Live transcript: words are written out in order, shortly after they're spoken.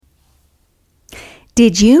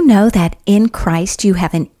Did you know that in Christ you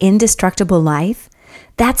have an indestructible life?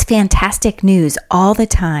 That's fantastic news all the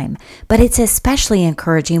time, but it's especially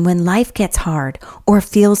encouraging when life gets hard or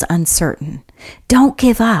feels uncertain. Don't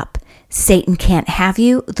give up. Satan can't have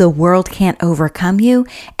you, the world can't overcome you,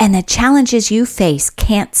 and the challenges you face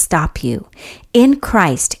can't stop you. In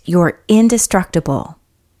Christ, you're indestructible.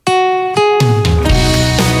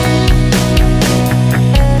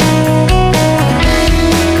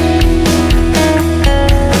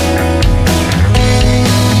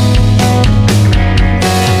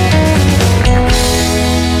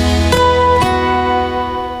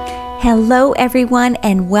 Hello, everyone,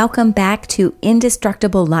 and welcome back to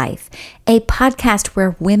Indestructible Life, a podcast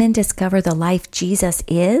where women discover the life Jesus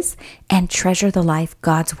is and treasure the life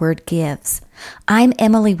God's Word gives. I'm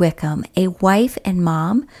Emily Wickham, a wife and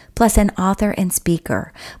mom, plus an author and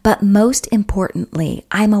speaker. But most importantly,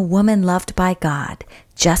 I'm a woman loved by God,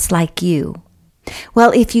 just like you.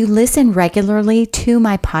 Well, if you listen regularly to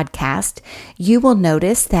my podcast, you will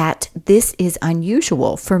notice that this is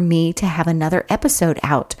unusual for me to have another episode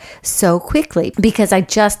out so quickly because I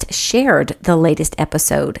just shared the latest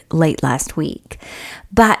episode late last week.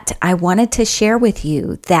 But I wanted to share with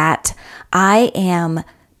you that I am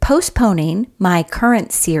postponing my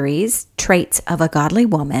current series, Traits of a Godly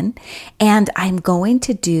Woman, and I'm going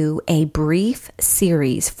to do a brief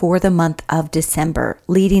series for the month of December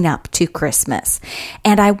leading up to Christmas.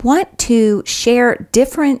 And I want to share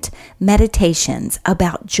different meditations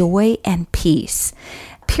about joy and peace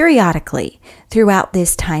periodically throughout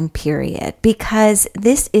this time period because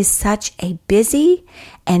this is such a busy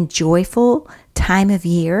and joyful time of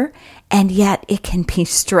year, and yet it can be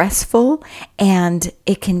stressful and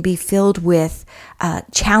it can be filled with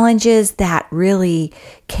challenges that really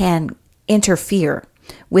can interfere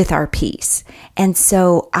with our peace. And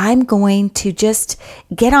so I'm going to just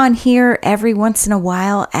get on here every once in a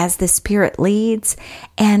while as the Spirit leads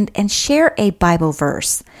and share a Bible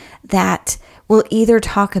verse that will either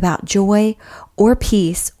talk about joy or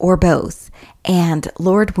peace or both. And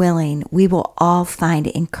Lord willing, we will all find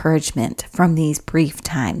encouragement from these brief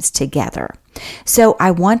times together. So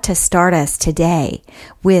I want to start us today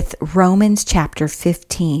with Romans chapter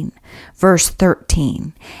 15, verse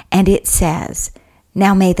 13. And it says,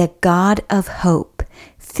 "Now may the God of hope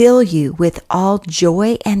fill you with all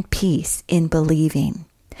joy and peace in believing,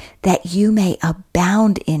 that you may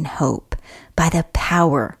abound in hope by the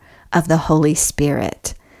power of the Holy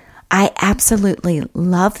Spirit." I absolutely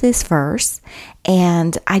love this verse,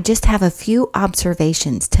 and I just have a few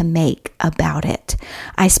observations to make about it.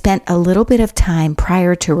 I spent a little bit of time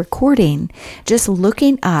prior to recording just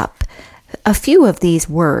looking up a few of these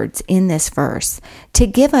words in this verse to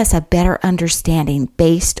give us a better understanding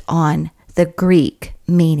based on the Greek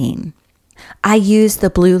meaning. I use the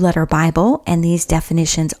Blue Letter Bible, and these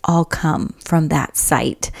definitions all come from that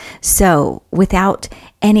site. So without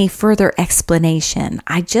any further explanation,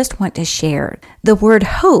 I just want to share the word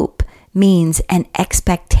hope means an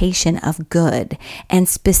expectation of good, and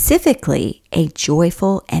specifically a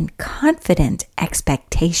joyful and confident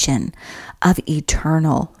expectation of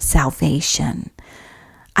eternal salvation.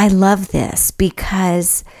 I love this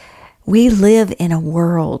because we live in a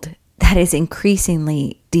world that is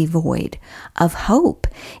increasingly devoid of hope.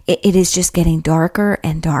 It is just getting darker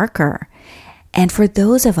and darker. And for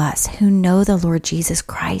those of us who know the Lord Jesus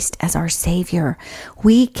Christ as our Savior,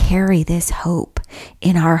 we carry this hope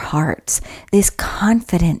in our hearts, this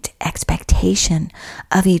confident expectation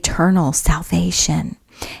of eternal salvation.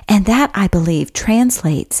 And that, I believe,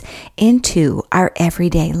 translates into our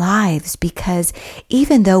everyday lives because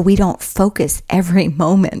even though we don't focus every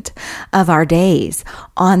moment of our days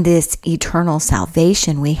on this eternal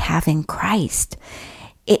salvation we have in Christ,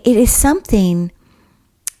 it is something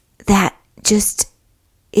that just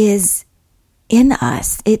is in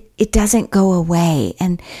us. It doesn't go away.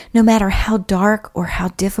 And no matter how dark or how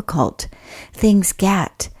difficult things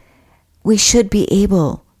get, we should be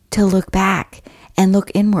able to look back and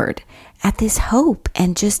look inward at this hope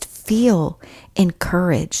and just feel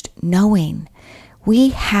encouraged, knowing we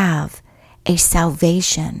have a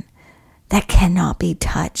salvation that cannot be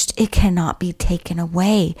touched. It cannot be taken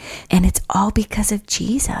away. And it's all because of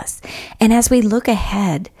Jesus. And as we look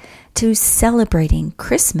ahead to celebrating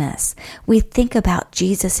Christmas, we think about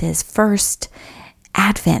Jesus's first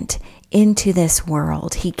advent into this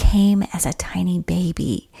world. He came as a tiny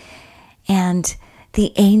baby, and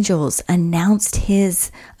the angels announced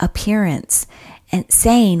his appearance and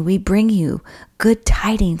saying, "We bring you good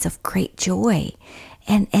tidings of great joy."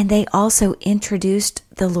 And they also introduced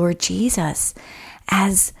the Lord Jesus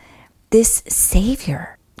as this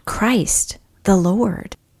Savior, Christ, the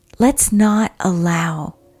Lord. Let's not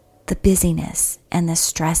allow the busyness and the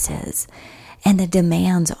stresses and the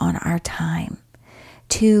demands on our time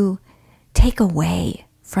to take away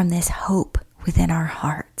from this hope within our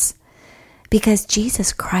hearts. Because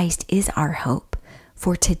Jesus Christ is our hope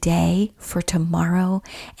for today, for tomorrow,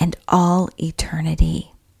 and all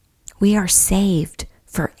eternity. We are saved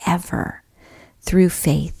forever through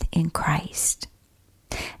faith in Christ.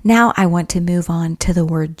 Now I want to move on to the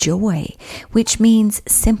word joy, which means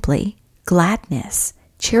simply gladness,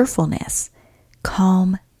 cheerfulness,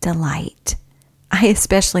 calm delight. I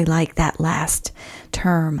especially like that last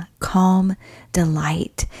term, calm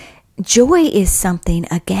delight. Joy is something,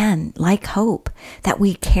 again, like hope, that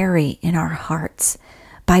we carry in our hearts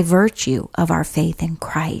by virtue of our faith in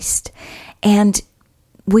Christ. And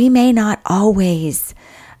we may not always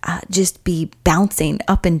just be bouncing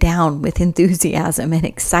up and down with enthusiasm and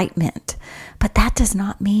excitement, but that does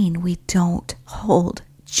not mean we don't hold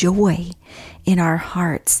joy in our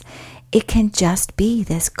hearts. It can just be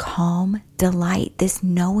this calm delight, this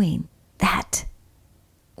knowing that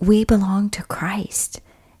we belong to Christ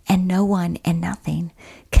and no one and nothing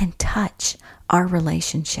can touch our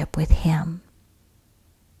relationship with Him.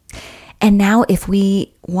 And now if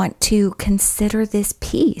we want to consider this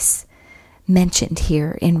peace mentioned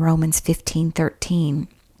here in Romans 15:13,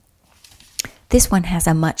 this one has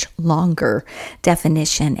a much longer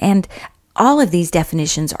definition, and all of these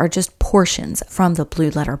definitions are just portions from the Blue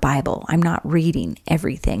Letter Bible. I'm not reading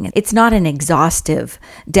everything. It's not an exhaustive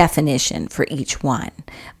definition for each one,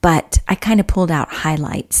 but I kind of pulled out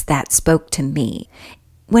highlights that spoke to me.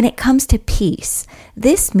 When it comes to peace,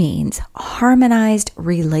 this means harmonized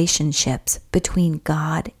relationships between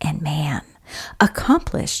God and man,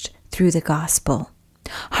 accomplished through the gospel.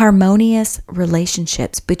 Harmonious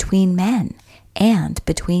relationships between men and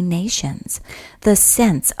between nations, the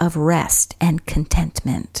sense of rest and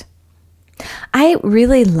contentment. I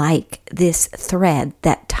really like this thread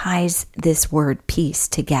that ties this word peace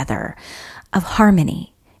together, of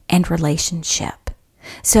harmony and relationship.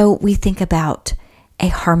 So we think about a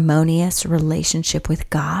harmonious relationship with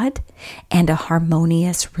God and a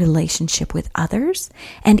harmonious relationship with others,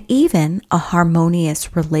 and even a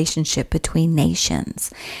harmonious relationship between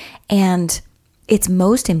nations. And it's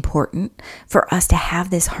most important for us to have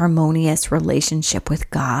this harmonious relationship with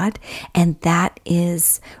God, and that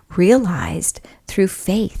is realized through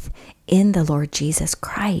faith in the Lord Jesus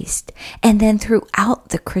Christ. And then throughout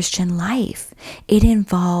the Christian life, it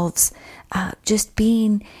involves just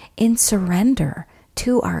being in surrender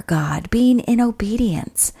to our God, being in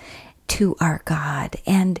obedience to our God,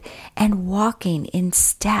 and walking in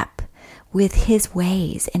step with His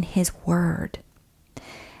ways and His word.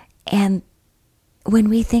 And when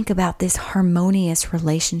we think about this harmonious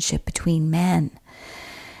relationship between men,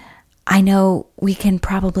 I know we can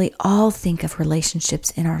probably all think of relationships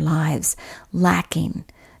in our lives lacking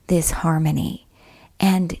this harmony.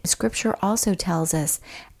 And Scripture also tells us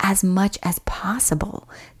as much as possible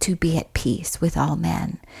to be at peace with all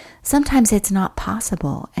men. Sometimes it's not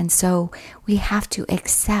possible, and so we have to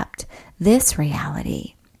accept this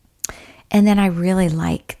reality. And then I really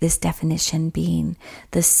like this definition being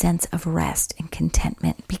the sense of rest and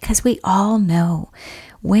contentment, because we all know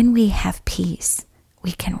when we have peace,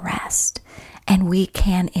 we can rest and we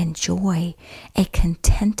can enjoy a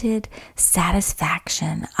contented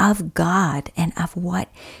satisfaction of God and of what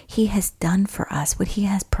He has done for us, what He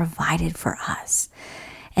has provided for us.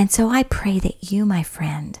 And so I pray that you, my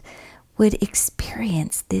friend, would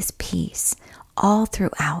experience this peace all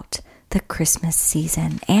throughout the Christmas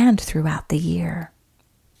season and throughout the year.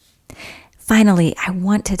 Finally, I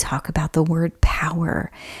want to talk about the word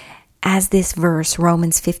power. As this verse,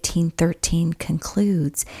 Romans 15:13,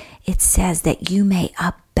 concludes, it says that you may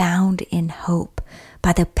abound in hope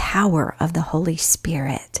by the power of the Holy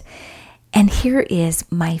Spirit. And here is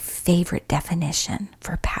my favorite definition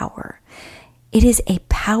for power. It is a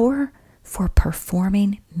power for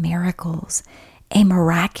performing miracles, a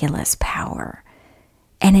miraculous power,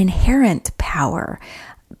 an inherent power,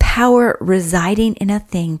 power residing in a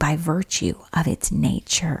thing by virtue of its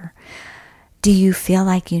nature. Do you feel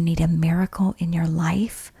like you need a miracle in your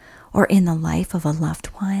life or in the life of a loved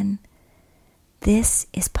one? This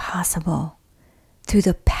is possible through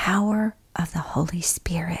the power of the Holy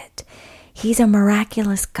Spirit. He's a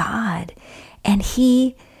miraculous God, and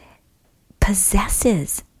He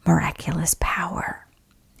possesses miraculous power.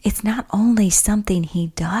 It's not only something He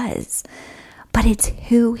does, but it's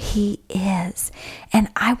who He is. And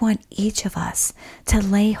I want each of us to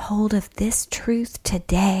lay hold of this truth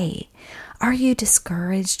today. Are you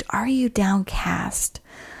discouraged? Are you downcast?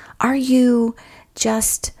 Are you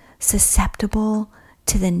just susceptible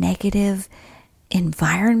to the negative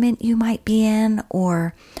environment you might be in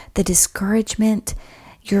or the discouragement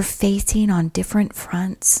you're facing on different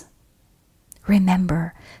fronts,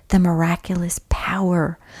 remember the miraculous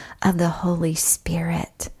power of the Holy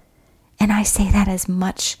Spirit. And I say that as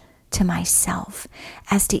much to myself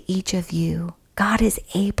as to each of you. God is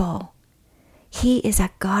able. He is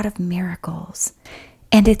a God of miracles.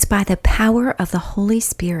 And it's by the power of the Holy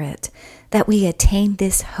Spirit that we attain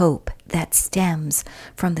this hope that stems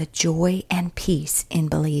from the joy and peace in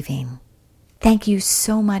believing. Thank you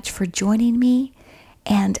so much for joining me.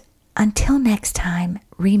 And until next time,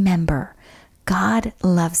 remember, God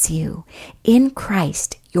loves you. In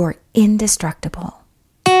Christ, you're indestructible.